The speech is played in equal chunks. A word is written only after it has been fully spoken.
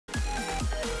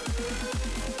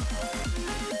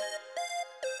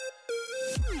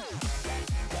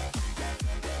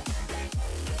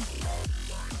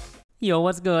Yo,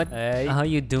 what's good? Hey. How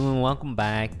you doing? Welcome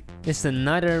back. It's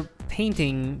another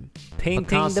painting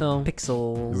Picasso, the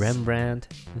pixels. Rembrandt,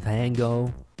 Van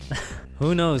Gogh.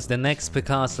 Who knows? The next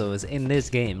Picasso is in this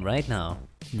game right now.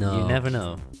 No. You never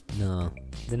know. No.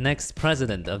 The next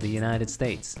president of the United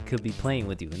States could be playing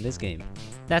with you in this game.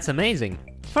 That's amazing.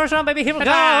 First round, baby. Here we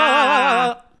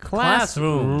go.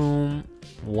 Classroom.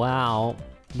 Wow.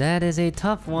 That is a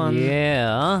tough one.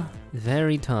 Yeah.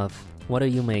 Very tough. What are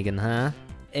you making, huh?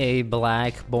 A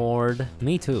blackboard.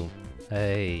 Me too.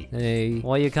 Hey. Hey.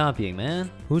 Why are you copying,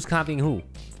 man? Who's copying who?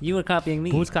 You were copying me.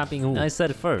 Who's copying who? I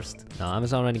said it first. No, I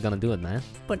was already gonna do it, man.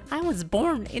 But I was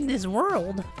born in this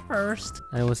world first.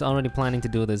 I was already planning to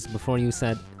do this before you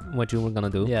said what you were gonna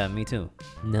do. Yeah, me too.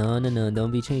 No,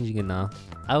 don't be changing it now.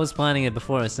 I was planning it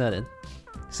before I said it.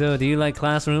 So, do you like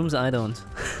classrooms? I don't.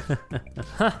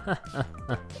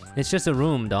 It's just a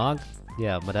room, dog.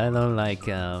 Yeah, but I don't like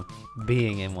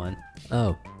being in one.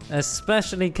 Oh.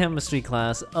 Especially chemistry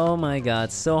class. Oh my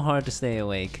god, so hard to stay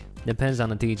awake. Depends on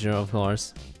the teacher, of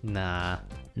course. Nah.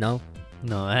 No?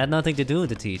 No, it had nothing to do with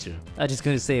the teacher. I just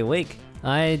couldn't stay awake.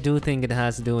 I do think it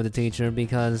has to do with the teacher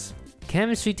because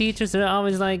chemistry teachers are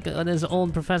always like this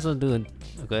old professor dude.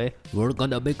 Okay. We're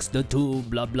gonna mix the two,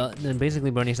 blah blah. And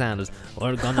basically Bernie Sanders.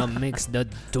 We're gonna mix the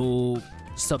two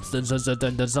substances and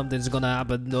then something's gonna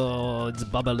happen. Oh, it's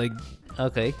bubbling.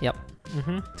 Okay. Yep.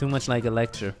 Too much like a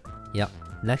lecture. Yep.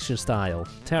 Lecture style.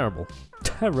 Terrible.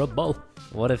 Terrible.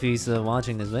 What if he's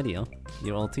watching this video?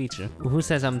 Your old teacher. Who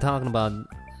says I'm talking about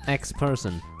X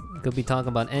person? Could be talking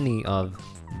about any of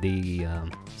the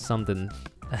something.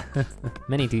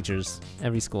 Many teachers,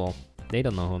 every school. They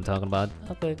don't know who I'm talking about.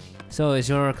 Okay. So is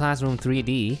your classroom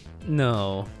 3D?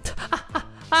 No.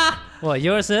 What,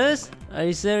 yours is? Are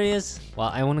you serious? Well,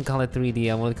 I wouldn't call it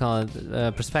 3D. I would call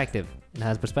it perspective. It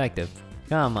has perspective.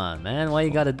 Come on, man. Why you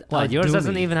gotta... What, yours outdo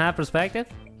doesn't me? even have perspective?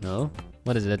 No.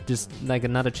 What is it? Just like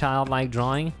another childlike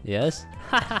drawing? Yes?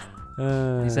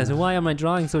 He says, why am I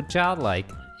drawing so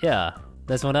childlike? Yeah,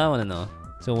 that's what I wanna know.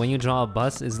 So when you draw a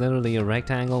bus, it's literally a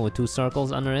rectangle with two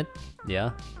circles under it? Yeah?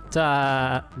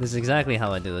 Ta! This is exactly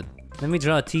how I do it. Let me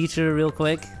draw a teacher real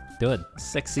quick. Do it.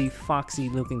 Sexy, foxy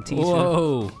looking teacher.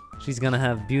 Whoa! She's gonna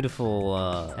have beautiful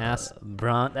Ass.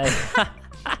 brown...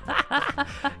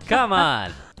 Come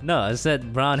on! No, I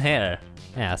said brown hair.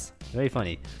 Ass. Very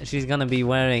funny. She's gonna be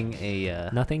wearing a...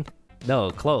 Nothing? No,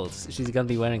 clothes. She's gonna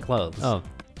be wearing clothes. Oh,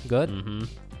 good.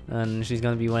 And she's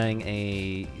gonna be wearing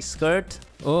a skirt.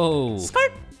 Oh!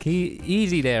 Skirt!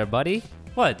 Easy there, buddy.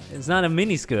 What? It's not a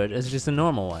mini skirt, it's just a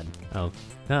normal one. Oh.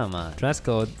 Come on. Dress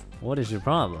code. What is your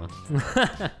problem?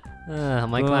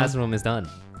 My classroom is done.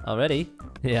 Already?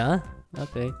 Yeah?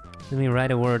 Okay. Let me write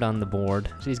a word on the board.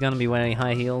 She's gonna be wearing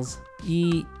high heels.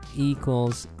 E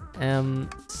equals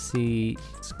MC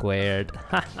squared.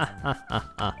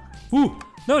 Ooh!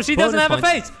 No, she doesn't Bonus have a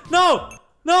points. face! No!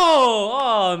 No!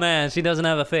 Oh man, she doesn't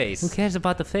have a Who face. cares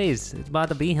about the face? It's about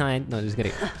the behind. No, just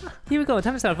kidding. Here we go.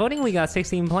 Time to start voting. We got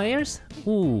 16 players.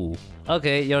 Ooh.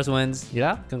 Okay, yours wins.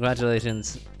 Yeah?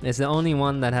 Congratulations. It's the only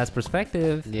one that has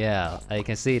perspective. Yeah, I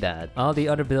can see that. All the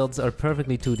other builds are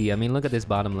perfectly 2D. I mean, look at this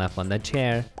bottom left one. That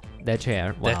chair. That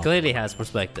chair. Wow. That clearly has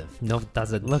perspective. No, it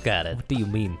doesn't. Look at it. What do you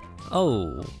mean?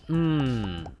 Oh.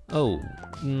 Oh.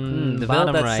 The build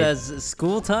Bottom that right. says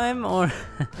school time or...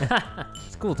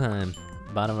 School time.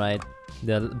 Bottom right.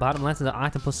 The bottom left is the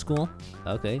octopus school.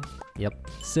 Okay. Yep.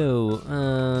 So,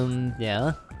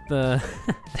 Yeah.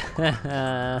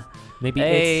 maybe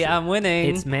Hey, it's... I'm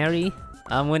winning. It's Mary.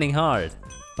 I'm winning hard.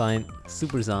 Fine.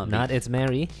 Super zombie. Not it's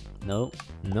Mary. Nope.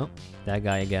 Nope. That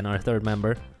guy again, our third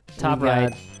member. Top We got-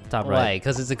 right. Top Why? right.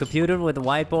 Because it's a computer with a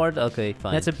whiteboard? Okay,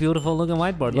 fine. That's a beautiful looking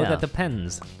whiteboard. Look Yeah. at the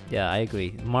pens. Yeah, I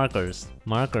agree. Markers.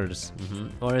 Markers.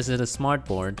 Or is it a smart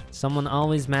board? Someone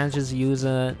always manages to use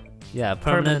a... Yeah,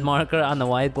 permanent marker on the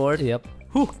whiteboard. Yep.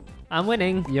 Whew. I'm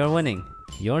winning. You're winning.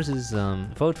 Yours is,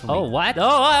 Vote for me. Oh, what?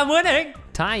 Oh, I'm winning!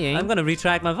 Tying. I'm gonna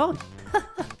retract my vote.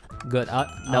 Good. No,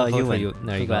 I'll vote you for win. you.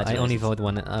 There you go. I only Congratulations. vote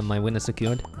when my win is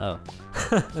secured. Oh.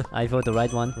 I vote the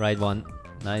right one. Right one.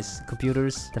 Nice.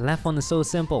 Computers. The left one is so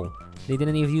simple. They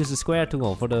didn't even use the square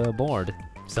tool for the board.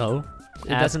 So?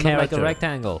 It Adds doesn't look like a character.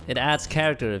 rectangle. It adds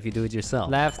character if you do it yourself.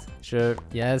 Left. Sure.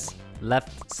 Yes.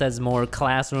 Left says more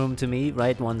classroom to me.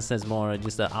 Right one says more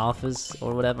just an office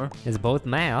or whatever. It's both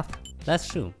math. That's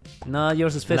true. No,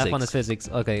 yours is The physics. left one is physics.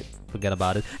 Okay, forget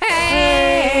about it.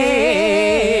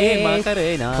 Hey,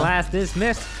 Macarena. Class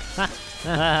dismissed.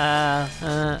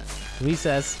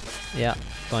 Recess. Yeah,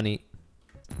 funny.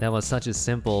 That was such a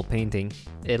simple painting.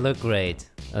 It looked great.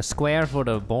 A square for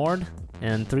the board.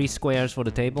 And 3 squares for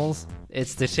the tables.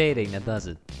 It's the shading that does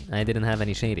it. I didn't have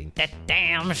any shading. That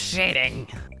damn shading.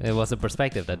 It was the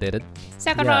perspective that did it.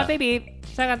 Second round, baby.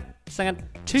 Second.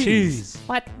 Cheese.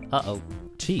 What? Uh-oh.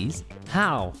 Cheese?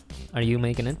 How? Are you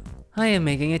making it? I am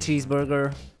making a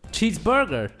cheeseburger.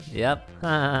 Cheeseburger! Yep.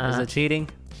 Is it cheating?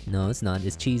 No, it's not.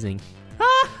 It's cheesing.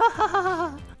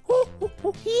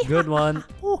 Good one.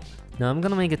 Now I'm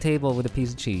gonna make a table with a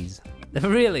piece of cheese.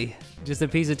 Really? Just a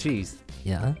piece of cheese?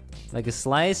 Yeah? Like a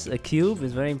slice, a cube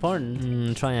is very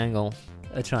important. Triangle.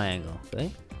 A triangle,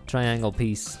 okay? Triangle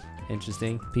piece.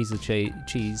 Interesting. Piece of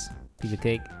cheese. Piece of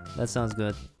cake. That sounds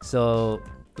good. So,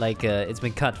 like, it's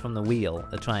been cut from the wheel,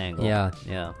 a triangle. Yeah.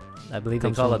 Yeah. I believe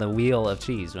Comes they call from- it a wheel of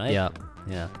cheese, right? Yeah,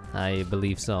 Yeah. I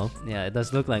believe so. Yeah, it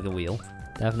does look like a wheel.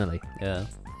 Definitely. Yeah.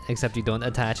 Except you don't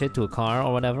attach it to a car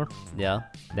or whatever. Yeah.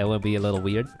 That would be a little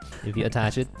weird if you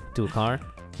attach it to a car.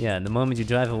 Yeah, the moment you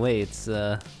drive away, it's,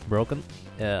 Broken.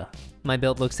 yeah. My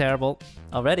build looks terrible.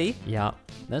 Already? Yeah,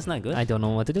 That's not good. I don't know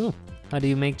what to do. How do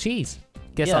you make cheese?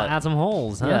 Guess Yeah. I'll add some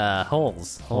holes, huh? Yeah,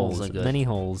 holes. Holes are good. Many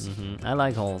holes. I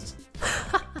like holes.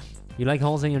 You like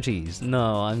holes in your cheese?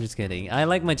 No, I'm just kidding. I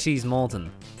like my cheese molten.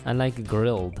 I like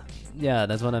grilled. Yeah,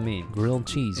 that's what I mean. Grilled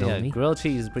cheese, Yeah, homie. grilled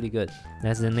cheese is pretty good.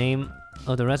 That's the name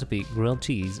of the recipe. Grilled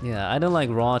cheese. Yeah, I don't like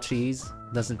raw cheese.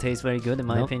 Doesn't taste very good in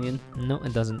my Nope. opinion. No,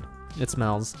 it doesn't. It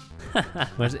smells.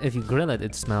 Whereas if you grill it,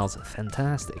 it smells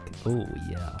fantastic. Oh,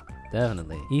 yeah.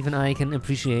 Definitely. Even I can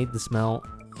appreciate the smell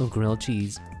of grilled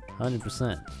cheese.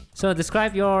 100%. So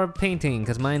describe your painting,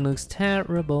 because mine looks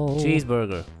terrible.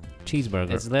 Cheeseburger.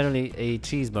 Cheeseburger. It's literally a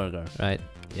cheeseburger. Right.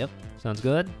 Yep. Sounds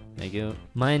good. Thank you.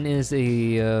 Mine is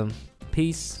a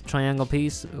piece, triangle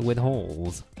piece with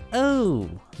holes. Oh,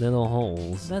 Little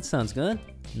holes. that sounds good.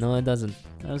 No, it doesn't.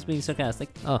 I was being sarcastic.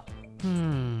 Oh,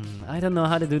 I don't know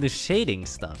how to do the shading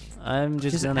stuff. I'm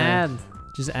just gonna add.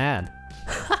 Just add.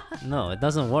 No, it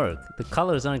doesn't work. The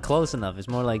colors aren't close enough. It's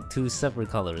more like 2 separate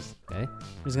colors. Okay.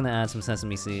 I'm just gonna add some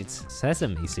sesame seeds.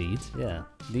 Sesame seeds. Yeah.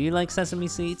 Do you like sesame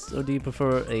seeds or do you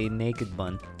prefer a naked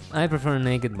bun? I prefer a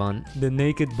naked bun. The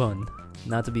Naked Bun.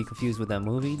 Not to be confused with that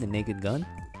movie, The Naked Gun.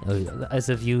 Oh, yeah. As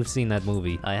if you've seen that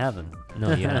movie. I haven't.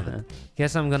 No, you haven't.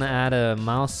 Guess I'm gonna add a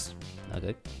mouse.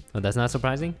 Okay. Oh, that's not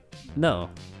surprising? No.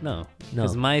 No.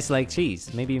 Because mice like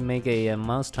cheese. Maybe make a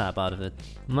mouse trap out of it.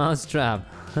 Mousetrap.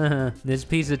 This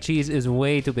piece of cheese is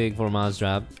way too big for a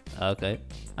mousetrap. Okay.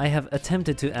 I have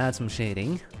attempted to add some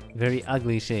shading. Very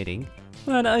ugly shading.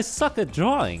 But I suck at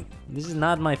drawing. This is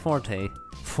not my forte.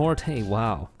 Forte,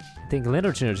 wow. I think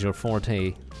literature is your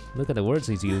forte. Look at the words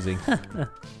he's using. I'm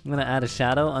gonna add a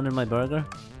shadow under my burger.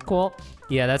 Cool.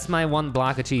 Yeah, that's my one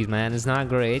block of cheese, man. It's not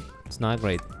great. It's not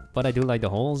great. But I do like the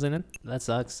holes in it. That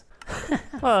sucks.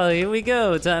 Well, here we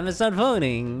go. Time to start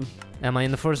voting. Am I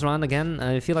in the first round again?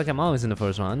 I feel like I'm always in the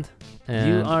first round. You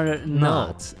And are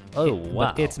not. Oh,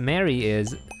 wow. But It's Mary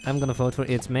is. I'm gonna vote for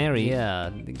It's Mary. Yeah,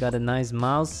 you got a nice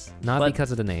mouse. Not but,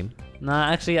 because of the name.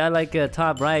 Nah, actually, I like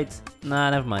top right. Nah,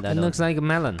 never mind. I It don't. looks like a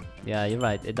melon. Yeah, you're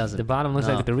right. It doesn't. The bottom looks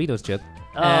No. like a Doritos chip.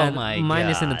 Oh And my mine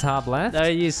is in the God. top left. Are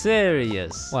you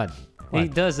serious? What? He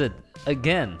What? does it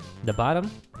again. The bottom?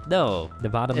 No. The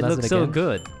bottom It does looks it so again?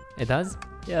 good. It does?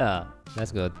 Yeah.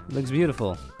 That's good. It looks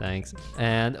beautiful. Thanks.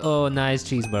 And oh, nice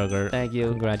cheeseburger. Thank you.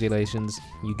 Congratulations.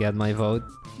 You get my vote.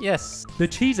 Yes. The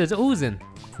cheese is oozing.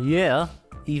 Yeah.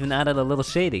 Even added a little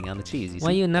shading on the cheese. You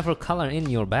Why see? you never color in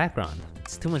your background?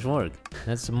 It's too much work.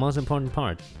 That's the most important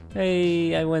part.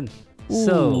 Hey, I win. So,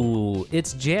 So.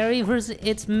 it's Jerry versus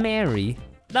it's Mary.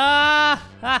 Ah!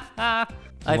 Ha, ha.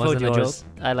 I vote Wasn't a yours.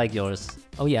 I like yours.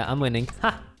 Oh yeah, I'm winning.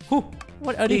 Ha! Whew.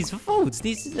 What are these votes?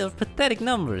 These are pathetic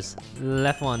numbers.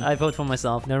 Left one. I vote for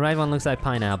myself. The right one looks like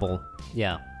pineapple.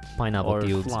 Yeah. Pineapple Or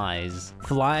cubes. flies.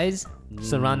 Flies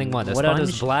surrounding what? A What sponge? are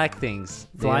those black things?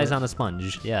 Flies They're- on a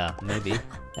sponge. Yeah, maybe.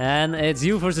 And it's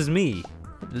you versus me.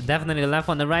 Definitely the left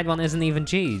one. The right one isn't even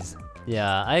cheese.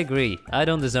 Yeah, I agree. I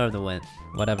don't deserve the win.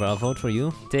 Whatever, I'll vote for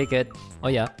you. Take it. Oh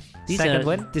yeah. These Second are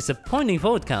win. disappointing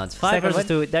vote counts. 5 Second versus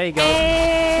win. 2. There you go.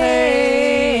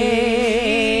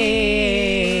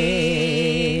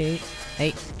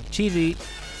 Hey, cheesy.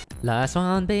 Last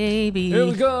one, baby. Here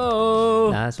we go.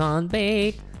 Last one,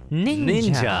 babe.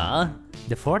 Ninja.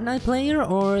 The Fortnite player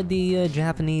or the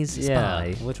Japanese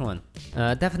spy? Yeah. Which one?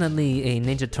 Definitely a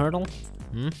Ninja Turtle.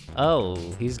 Oh,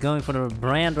 he's going for the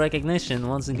brand recognition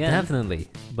once again. Definitely.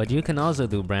 But you can also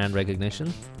do brand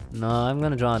recognition. No, I'm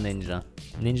gonna draw a ninja.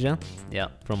 Ninja? Yeah.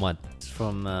 From what? It's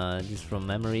from just from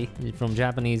memory. From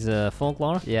Japanese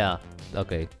folklore? Yeah.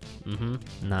 Okay.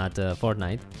 Not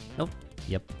Fortnite. Nope.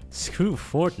 Yep. Screw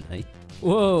Fortnite.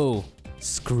 Whoa!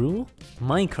 Screw?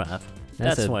 Minecraft.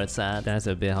 That's a- where it's at. That's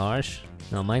a bit harsh.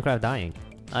 No, Minecraft dying.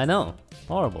 I know.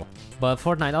 Horrible. But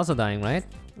Fortnite also dying, right?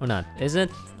 Or not? Is it?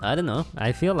 I don't know.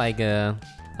 I feel like,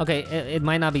 okay, it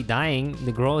might not be dying.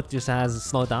 The growth just has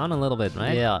slowed down a little bit,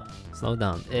 right? Yeah. Slowed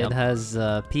down. It has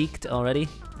peaked already.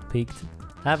 Peaked.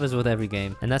 Happens with every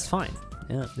game. And that's fine.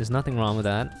 Yeah. There's nothing wrong with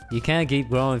that. You can't keep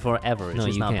growing forever. It's No,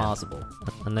 just you not can't. possible.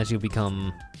 Unless you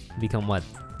become what?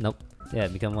 Nope. Yeah,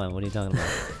 become what? What are you talking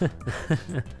about?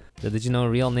 So did you know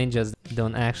real ninjas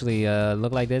don't actually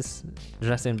look like this?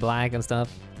 Dressed in black and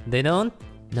stuff? They don't?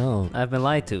 No. I've been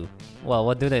lied to. Well,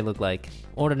 what do they look like?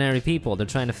 Ordinary people, they're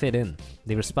trying to fit in.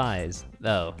 They were spies.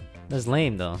 Oh, that's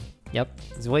lame though. Yep.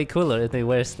 It's way cooler if they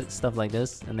wear stuff like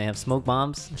this and they have smoke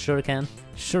bombs, shuriken.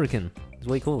 Shuriken. It's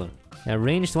way cooler. Yeah,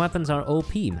 ranged weapons are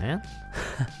OP, man.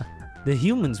 The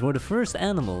humans were the first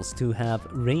animals to have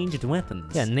ranged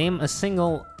weapons. Yeah, name a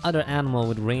single other animal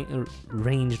with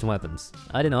ranged weapons.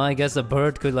 I don't know, I guess a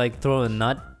bird could like throw a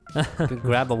nut. Could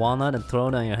grab a walnut and throw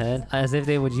it on your head. As if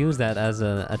they would use that as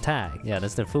a tag. Yeah,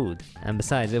 that's their food. And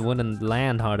besides, it wouldn't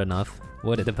land hard enough,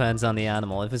 would It it? depends on the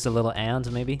animal. If it's a little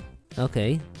ant, maybe.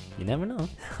 Okay. You never know.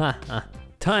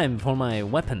 Time for my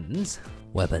weapons.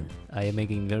 Weapon. I am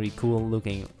making very cool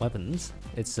looking weapons.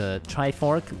 It's a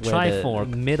trifork where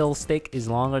Trifork. the middle stick is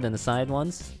longer than the side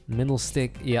ones. Middle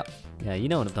stick, yeah. Yeah, you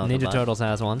know what I'm talking Ninja about. Turtles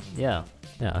has one. Yeah,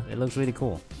 Yeah. it looks really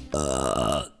cool.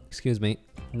 Excuse me.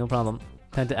 No problem.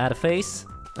 Time to add a face.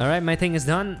 Alright, my thing is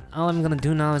done. All I'm gonna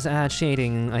do now is add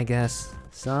shading, I guess.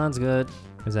 Sounds good.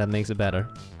 Because that makes it better.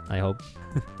 I hope.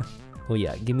 Oh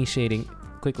yeah, give me shading.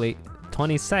 Quickly.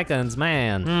 20 seconds,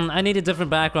 man. I need a different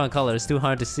background color. It's too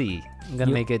hard to see. I'm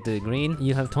gonna make it green.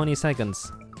 You have 20 seconds.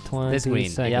 20 This green.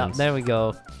 seconds. Yeah, there we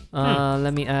go.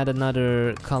 Let me add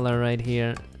another color right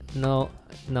here. No,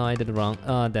 I did it wrong.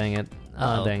 Oh, dang it. Oh,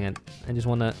 Uh-oh. dang it. I just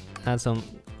want to add some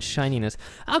shininess.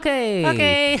 Okay.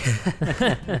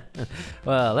 Okay.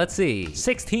 Well, let's see.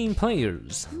 16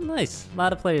 players. Nice. A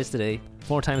lot of players today.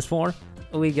 4 times 4.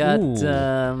 We got,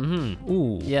 Ooh.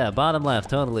 Ooh. yeah, bottom left,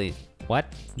 totally. What?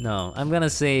 No, I'm gonna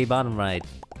say bottom right.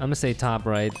 I'm gonna say top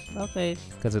right Okay,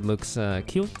 because it looks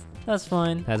cute. that's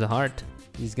fine. Has a heart.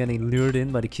 He's getting lured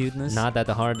in by the cuteness. Not that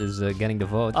the heart is getting the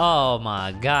vote. Oh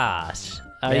my gosh.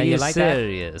 Are Yeah, you you like that?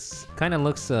 serious? Kind of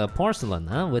looks porcelain,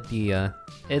 huh? With the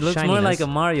It looks more like shininess. a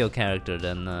Mario character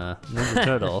than Ninja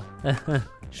Turtle.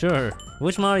 Sure.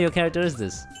 Which Mario character is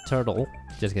this? Turtle.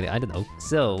 Just kidding. I don't know.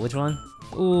 So, which one?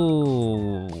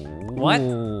 Ooh. What?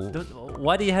 Ooh.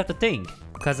 Why do you have to think?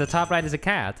 Because the top right is a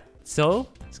cat. So?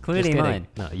 It's Just clearly kidding. mine.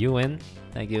 No, you win.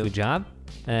 Thank you. Good job.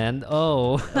 And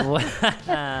oh,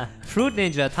 Fruit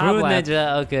Ninja, top Fruit left.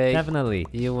 Ninja, okay. Definitely.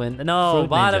 You win. No, Fruit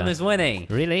bottom Ninja. is winning.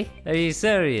 Really? Are you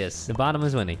serious? The bottom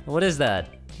is winning. What is that?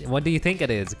 What do you think it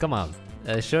is? Come on.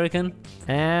 Shuriken?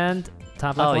 And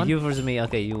top left Oh, one? you versus me.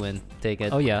 Okay, you win. Take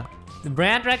it. Oh yeah.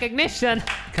 Brand recognition.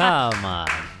 Come on.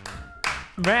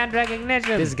 Brand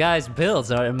recognition. This guy's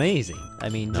builds are amazing. I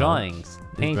mean, No. drawings,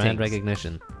 It's paintings. brand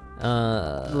recognition.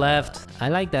 Left. I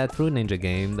like that Fruit Ninja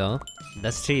game though.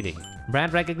 That's cheating.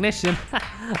 Brand recognition.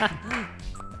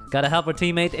 Gotta help our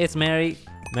teammate. It's Mary.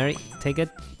 Mary, take it.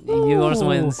 Yours Ooh.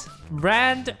 wins.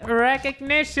 Brand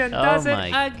recognition Oh does it my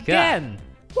God. again.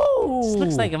 Woo. This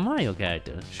looks like a Mario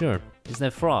character. Sure. Is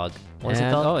that frog? What's it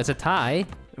And- called? Oh, it's a tie.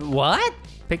 What?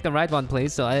 Pick the right one,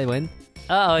 please, so I win.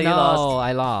 Oh, you no, lost.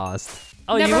 I lost.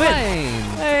 Oh, Never you win. mind.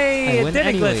 Hey, I it win did a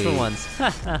glitch anyway. for once.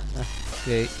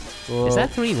 Okay. Whoa. Is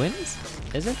that 3 wins?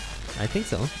 Is it? I think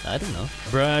so. I don't know.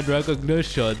 Brand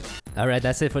recognition. Alright,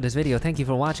 that's it for this video. Thank you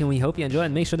for watching. We hope you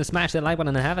enjoyed. Make sure to smash that like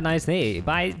button and have a nice day.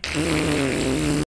 Bye.